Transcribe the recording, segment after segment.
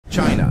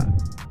China,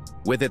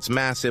 with its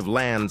massive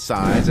land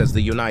size as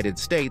the United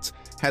States,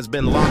 has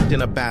been locked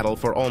in a battle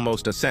for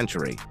almost a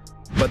century.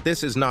 But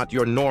this is not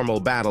your normal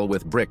battle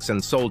with bricks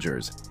and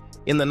soldiers.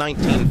 In the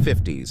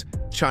 1950s,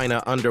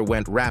 China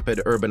underwent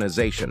rapid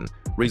urbanization,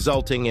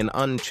 resulting in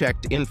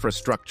unchecked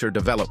infrastructure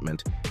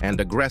development and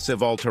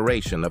aggressive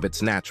alteration of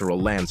its natural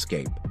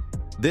landscape.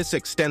 This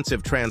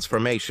extensive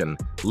transformation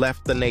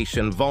left the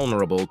nation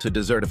vulnerable to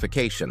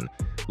desertification,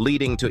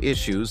 leading to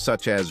issues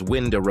such as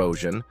wind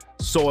erosion,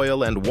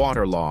 soil and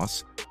water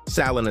loss,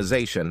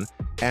 salinization,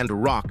 and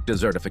rock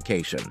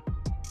desertification.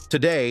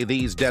 Today,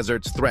 these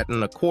deserts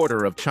threaten a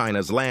quarter of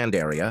China's land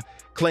area,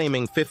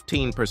 claiming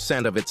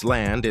 15% of its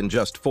land in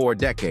just 4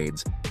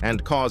 decades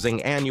and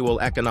causing annual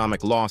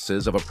economic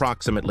losses of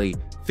approximately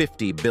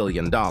 $50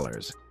 billion.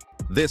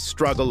 This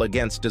struggle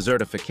against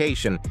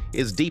desertification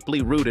is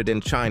deeply rooted in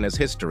China's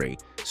history,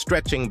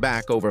 stretching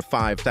back over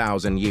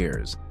 5,000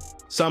 years.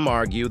 Some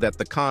argue that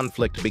the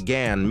conflict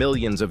began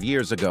millions of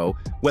years ago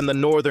when the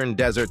northern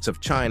deserts of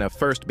China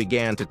first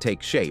began to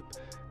take shape,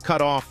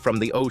 cut off from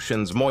the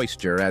ocean's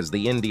moisture as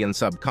the Indian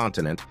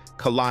subcontinent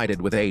collided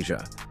with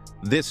Asia.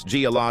 This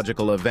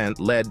geological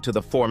event led to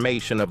the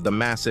formation of the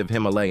massive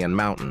Himalayan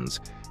mountains,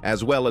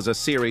 as well as a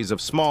series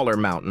of smaller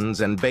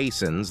mountains and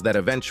basins that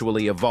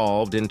eventually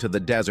evolved into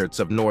the deserts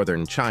of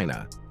northern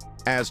China.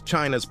 As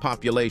China's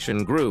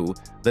population grew,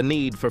 the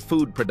need for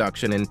food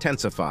production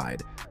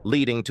intensified,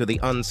 leading to the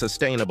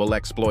unsustainable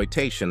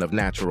exploitation of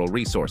natural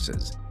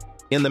resources.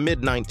 In the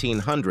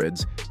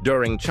mid-1900s,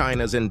 during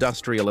China's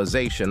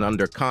industrialization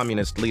under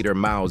communist leader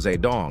Mao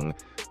Zedong,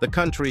 the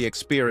country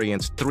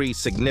experienced 3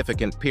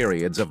 significant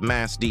periods of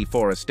mass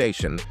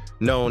deforestation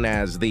known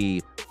as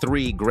the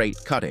Three Great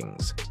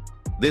Cuttings.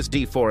 This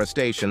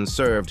deforestation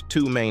served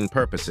 2 main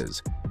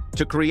purposes: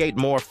 to create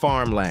more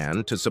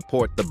farmland to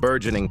support the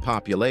burgeoning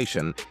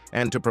population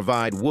and to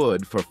provide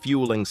wood for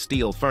fueling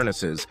steel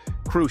furnaces,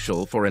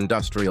 crucial for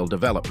industrial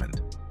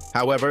development.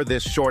 However,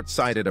 this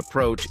short-sighted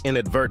approach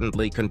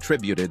inadvertently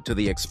contributed to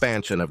the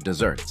expansion of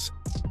deserts.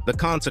 The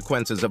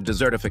consequences of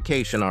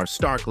desertification are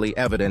starkly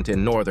evident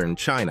in northern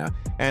China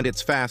and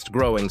its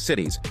fast-growing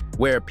cities,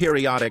 where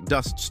periodic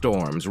dust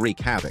storms wreak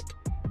havoc.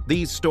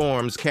 These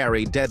storms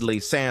carry deadly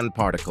sand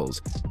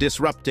particles,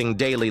 disrupting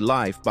daily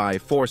life by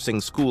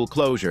forcing school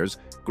closures,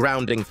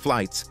 grounding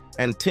flights,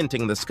 and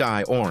tinting the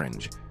sky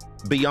orange.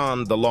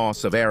 Beyond the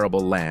loss of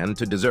arable land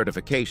to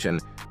desertification,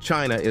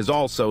 China is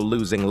also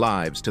losing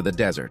lives to the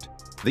desert.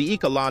 The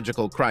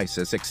ecological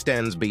crisis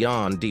extends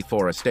beyond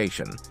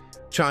deforestation.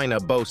 China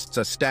boasts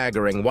a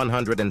staggering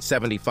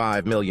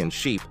 175 million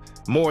sheep,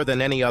 more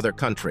than any other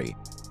country.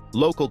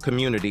 Local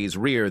communities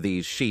rear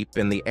these sheep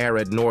in the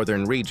arid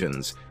northern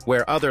regions,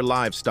 where other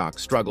livestock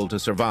struggle to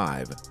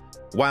survive.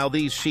 While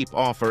these sheep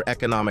offer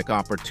economic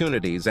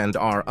opportunities and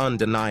are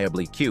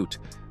undeniably cute,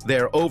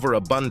 their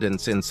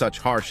overabundance in such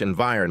harsh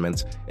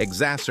environments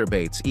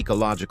exacerbates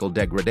ecological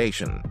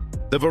degradation.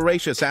 The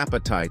voracious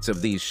appetites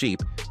of these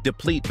sheep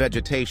deplete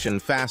vegetation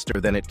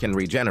faster than it can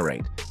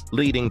regenerate,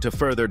 leading to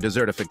further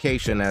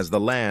desertification as the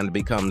land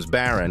becomes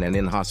barren and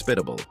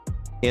inhospitable.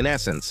 In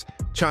essence,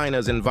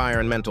 China's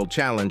environmental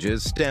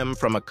challenges stem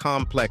from a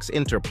complex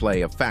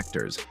interplay of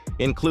factors,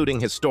 including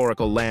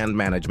historical land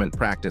management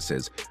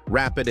practices,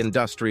 rapid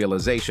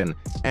industrialization,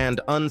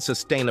 and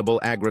unsustainable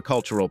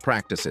agricultural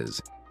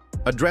practices.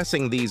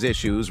 Addressing these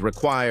issues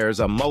requires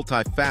a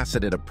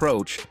multifaceted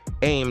approach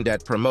aimed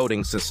at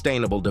promoting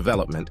sustainable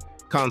development,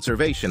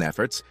 conservation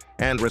efforts,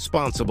 and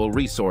responsible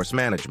resource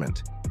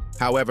management.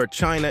 However,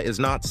 China is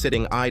not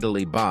sitting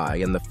idly by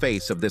in the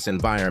face of this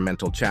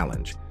environmental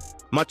challenge.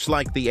 Much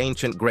like the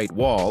ancient Great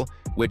Wall,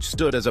 which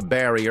stood as a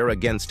barrier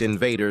against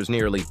invaders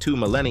nearly 2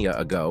 millennia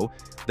ago,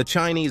 the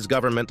Chinese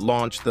government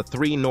launched the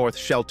 3 North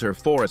Shelter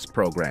Forest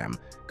Program,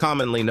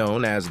 commonly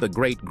known as the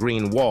Great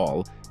Green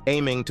Wall,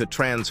 aiming to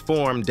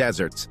transform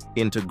deserts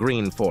into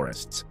green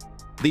forests.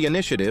 The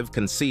initiative,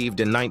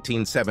 conceived in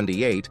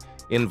 1978,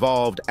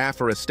 involved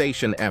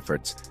afforestation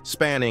efforts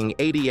spanning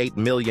 88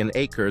 million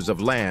acres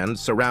of land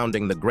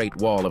surrounding the Great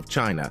Wall of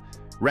China.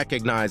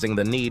 Recognizing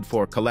the need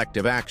for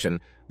collective action,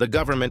 the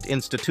government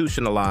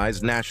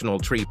institutionalized National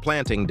Tree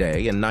Planting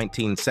Day in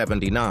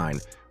 1979,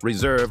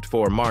 reserved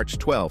for March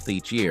 12th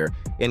each year,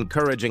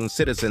 encouraging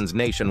citizens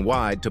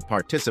nationwide to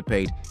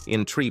participate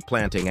in tree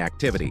planting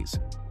activities.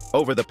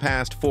 Over the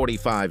past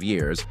 45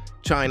 years,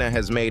 China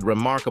has made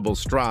remarkable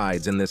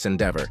strides in this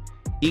endeavor.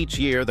 Each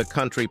year, the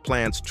country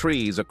plants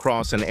trees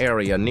across an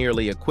area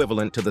nearly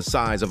equivalent to the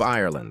size of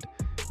Ireland.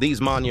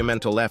 These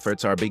monumental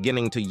efforts are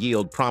beginning to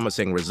yield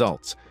promising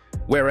results.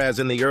 Whereas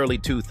in the early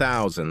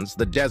 2000s,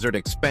 the desert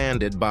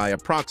expanded by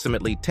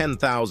approximately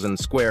 10,000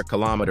 square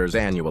kilometers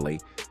annually,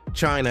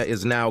 China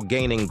is now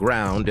gaining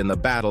ground in the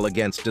battle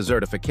against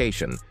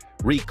desertification,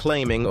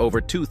 reclaiming over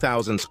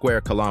 2,000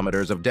 square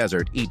kilometers of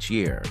desert each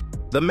year.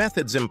 The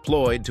methods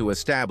employed to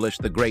establish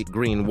the Great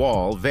Green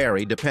Wall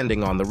vary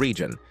depending on the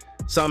region.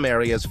 Some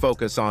areas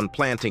focus on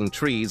planting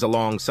trees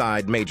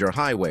alongside major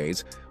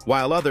highways,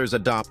 while others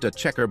adopt a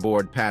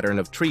checkerboard pattern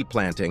of tree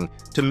planting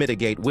to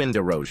mitigate wind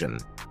erosion.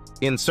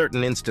 In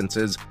certain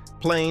instances,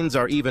 planes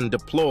are even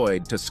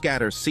deployed to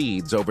scatter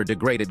seeds over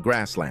degraded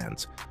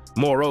grasslands.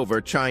 Moreover,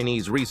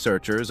 Chinese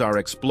researchers are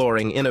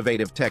exploring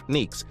innovative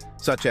techniques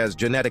such as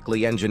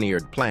genetically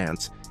engineered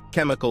plants,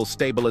 chemical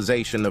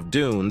stabilization of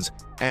dunes,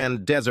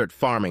 and desert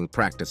farming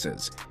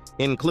practices,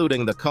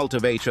 including the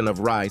cultivation of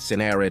rice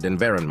in arid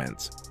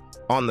environments.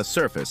 On the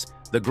surface,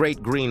 the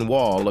Great Green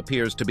Wall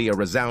appears to be a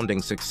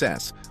resounding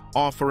success,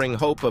 offering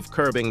hope of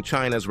curbing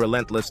China's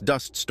relentless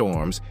dust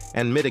storms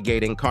and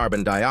mitigating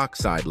carbon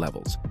dioxide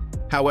levels.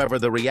 However,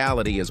 the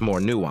reality is more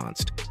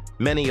nuanced.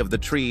 Many of the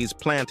trees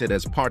planted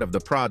as part of the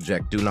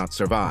project do not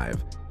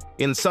survive.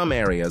 In some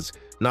areas,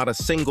 not a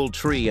single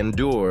tree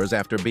endures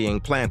after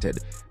being planted,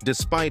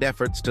 despite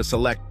efforts to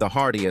select the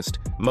hardiest,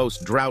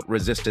 most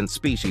drought-resistant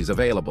species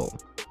available.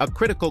 A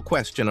critical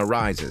question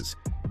arises.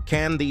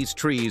 Can these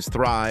trees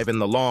thrive in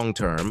the long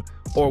term,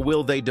 or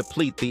will they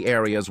deplete the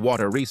area's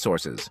water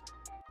resources?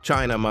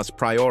 China must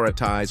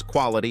prioritize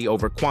quality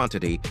over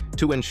quantity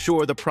to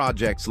ensure the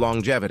project's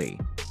longevity.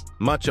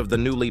 Much of the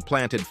newly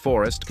planted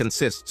forest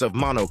consists of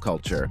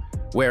monoculture,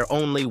 where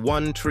only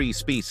one tree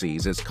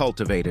species is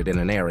cultivated in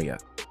an area.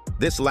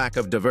 This lack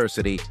of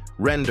diversity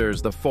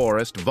renders the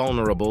forest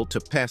vulnerable to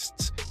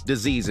pests,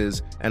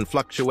 diseases, and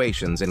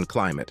fluctuations in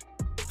climate.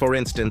 For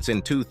instance,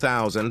 in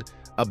 2000,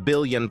 1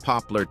 billion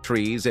poplar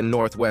trees in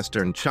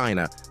northwestern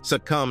China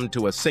succumbed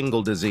to a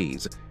single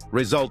disease,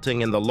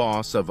 resulting in the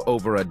loss of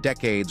over a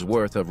decade's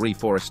worth of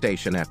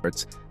reforestation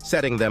efforts,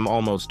 setting them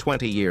almost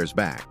 20 years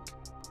back.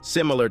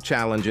 Similar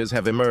challenges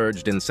have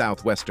emerged in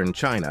southwestern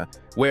China,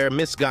 where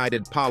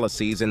misguided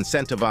policies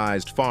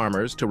incentivized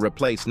farmers to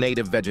replace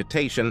native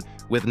vegetation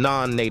with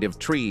non-native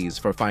trees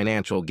for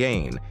financial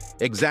gain,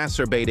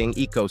 exacerbating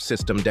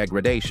ecosystem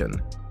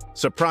degradation.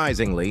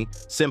 Surprisingly,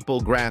 simple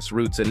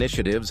grassroots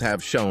initiatives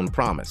have shown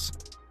promise.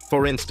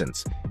 For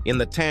instance, in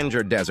the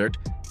Tanger Desert,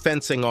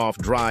 fencing off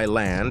dry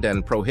land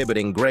and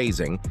prohibiting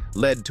grazing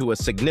led to a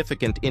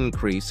significant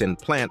increase in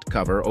plant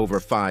cover over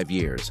 5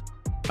 years.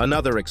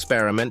 Another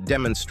experiment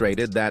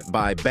demonstrated that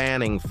by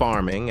banning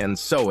farming and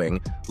sowing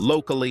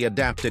locally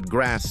adapted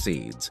grass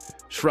seeds,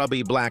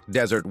 shrubby black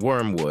desert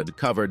wormwood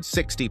covered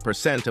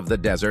 60% of the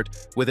desert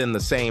within the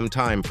same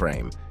time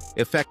frame,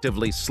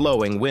 effectively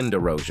slowing wind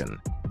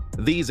erosion.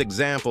 These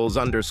examples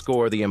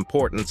underscore the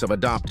importance of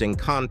adopting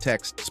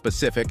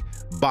context-specific,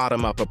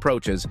 bottom-up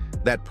approaches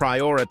that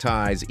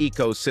prioritize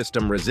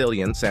ecosystem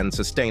resilience and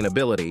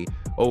sustainability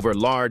over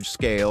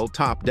large-scale,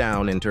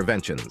 top-down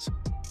interventions.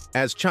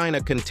 As China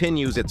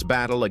continues its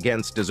battle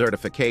against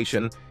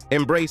desertification,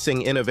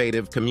 embracing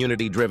innovative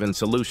community-driven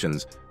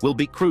solutions will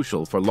be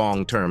crucial for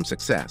long-term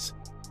success.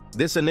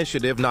 This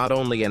initiative not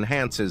only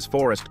enhances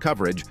forest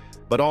coverage,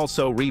 but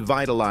also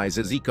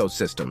revitalizes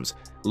ecosystems,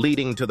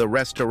 leading to the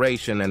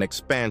restoration and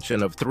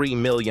expansion of 3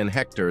 million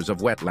hectares of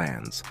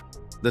wetlands.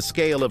 The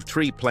scale of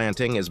tree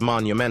planting is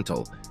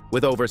monumental,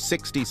 with over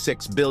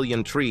 66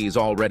 billion trees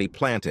already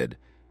planted.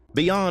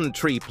 Beyond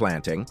tree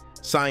planting,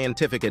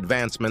 scientific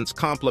advancements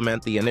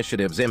complement the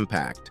initiative's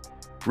impact.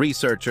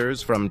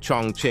 Researchers from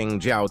Chongqing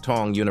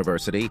Jiaotong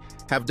University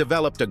have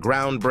developed a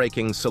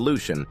groundbreaking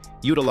solution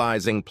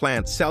utilizing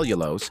plant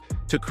cellulose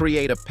to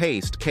create a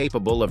paste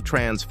capable of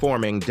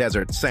transforming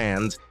desert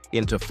sands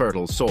into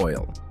fertile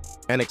soil.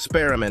 An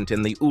experiment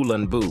in the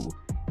Ulanbu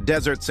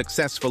Desert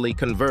successfully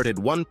converted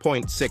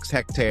 1.6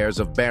 hectares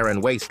of barren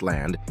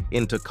wasteland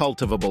into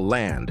cultivable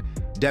land,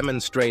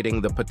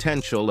 demonstrating the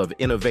potential of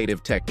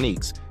innovative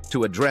techniques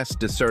to address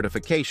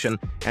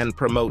desertification and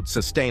promote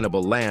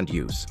sustainable land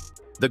use.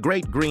 The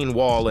Great Green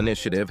Wall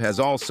initiative has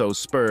also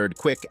spurred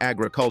quick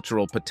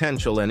agricultural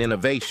potential and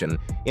innovation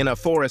in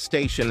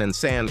afforestation and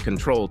sand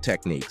control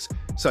techniques,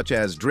 such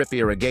as drip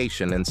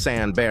irrigation and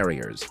sand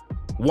barriers.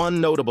 One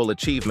notable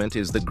achievement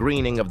is the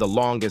greening of the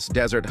longest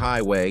desert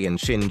highway in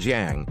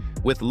Xinjiang,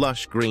 with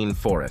lush green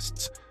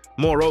forests.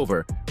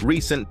 Moreover,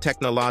 recent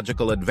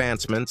technological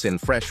advancements in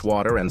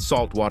freshwater and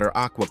saltwater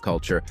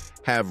aquaculture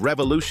have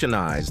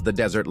revolutionized the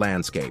desert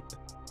landscape.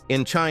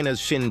 In China's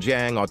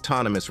Xinjiang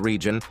Autonomous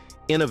Region,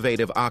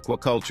 innovative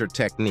aquaculture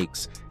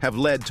techniques have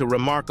led to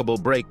remarkable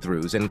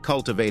breakthroughs in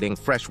cultivating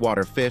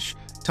freshwater fish,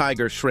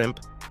 tiger shrimp,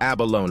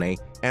 abalone,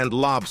 and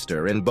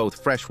lobster in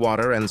both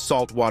freshwater and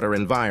saltwater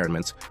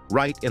environments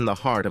right in the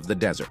heart of the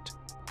desert.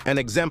 An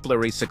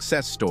exemplary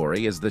success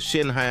story is the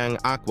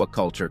Xinjiang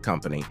Aquaculture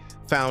Company,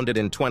 founded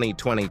in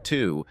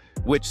 2022,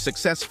 which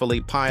successfully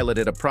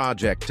piloted a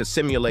project to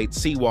simulate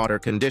seawater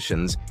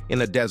conditions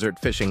in a desert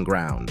fishing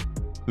ground.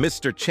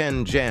 Mr.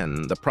 Chen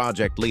Zhen, the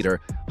project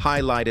leader,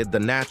 highlighted the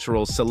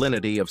natural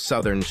salinity of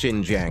southern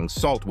Xinjiang's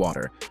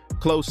saltwater,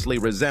 closely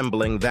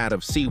resembling that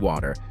of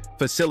seawater,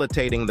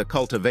 facilitating the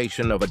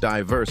cultivation of a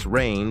diverse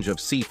range of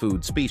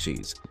seafood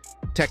species.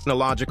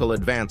 Technological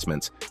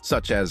advancements,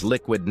 such as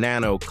liquid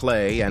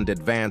nano-clay and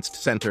advanced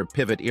center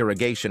pivot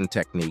irrigation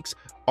techniques,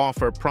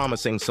 offer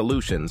promising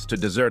solutions to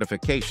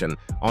desertification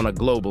on a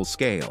global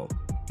scale,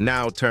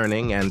 now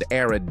turning an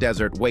arid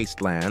desert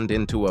wasteland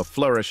into a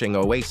flourishing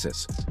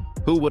oasis.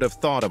 Who would have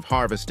thought of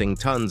harvesting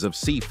tons of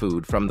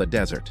seafood from the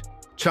desert?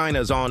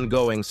 China's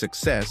ongoing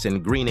success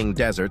in greening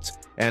deserts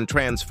and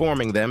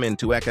transforming them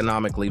into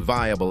economically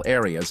viable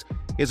areas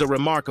is a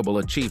remarkable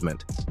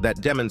achievement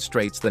that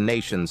demonstrates the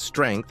nation's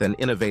strength and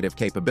innovative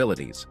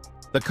capabilities.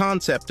 The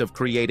concept of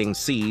creating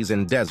seas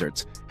in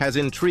deserts has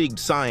intrigued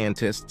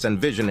scientists and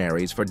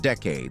visionaries for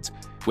decades,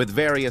 with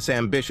various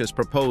ambitious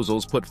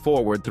proposals put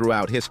forward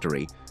throughout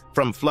history,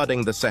 from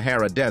flooding the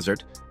Sahara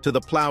Desert to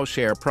the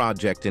Plowshare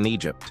Project in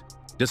Egypt.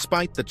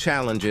 Despite the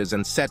challenges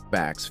and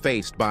setbacks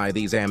faced by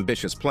these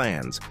ambitious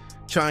plans,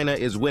 China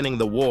is winning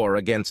the war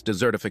against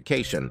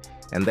desertification,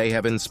 and they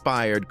have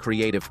inspired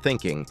creative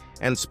thinking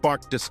and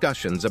sparked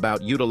discussions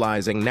about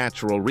utilizing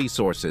natural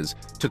resources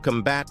to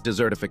combat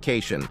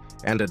desertification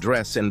and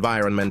address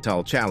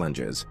environmental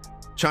challenges.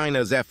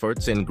 China's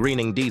efforts in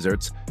greening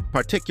deserts,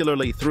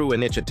 particularly through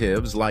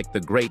initiatives like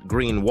the Great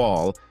Green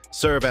Wall,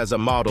 serve as a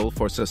model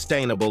for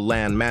sustainable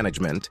land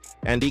management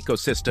and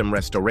ecosystem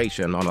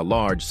restoration on a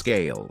large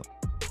scale.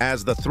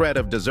 As the threat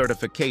of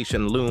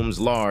desertification looms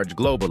large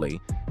globally,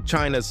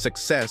 China's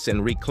success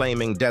in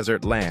reclaiming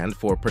desert land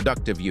for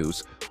productive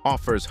use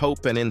offers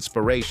hope and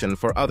inspiration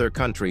for other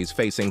countries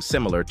facing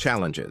similar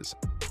challenges.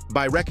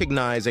 By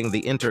recognizing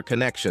the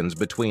interconnections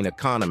between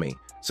economy,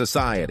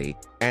 society,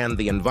 and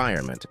the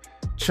environment,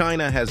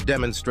 China has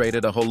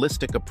demonstrated a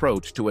holistic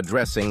approach to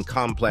addressing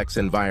complex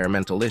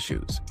environmental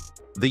issues.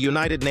 The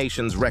United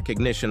Nations'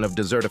 recognition of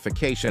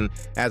desertification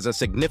as a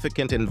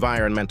significant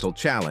environmental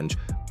challenge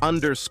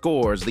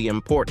underscores the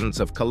importance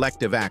of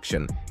collective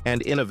action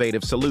and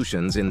innovative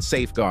solutions in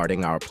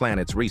safeguarding our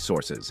planet's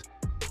resources.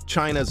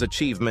 China's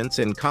achievements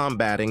in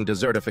combating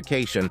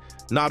desertification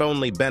not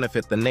only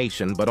benefit the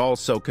nation but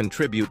also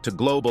contribute to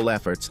global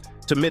efforts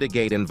to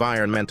mitigate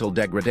environmental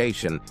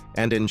degradation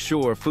and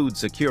ensure food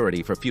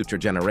security for future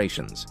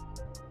generations.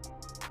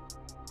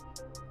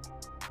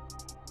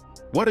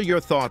 What are your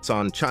thoughts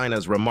on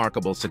China's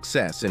remarkable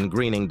success in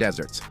greening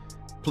deserts?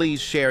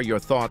 Please share your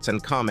thoughts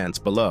and comments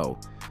below.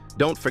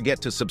 Don't forget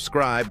to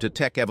subscribe to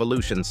Tech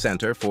Evolution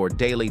Center for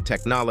daily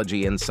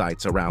technology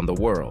insights around the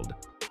world.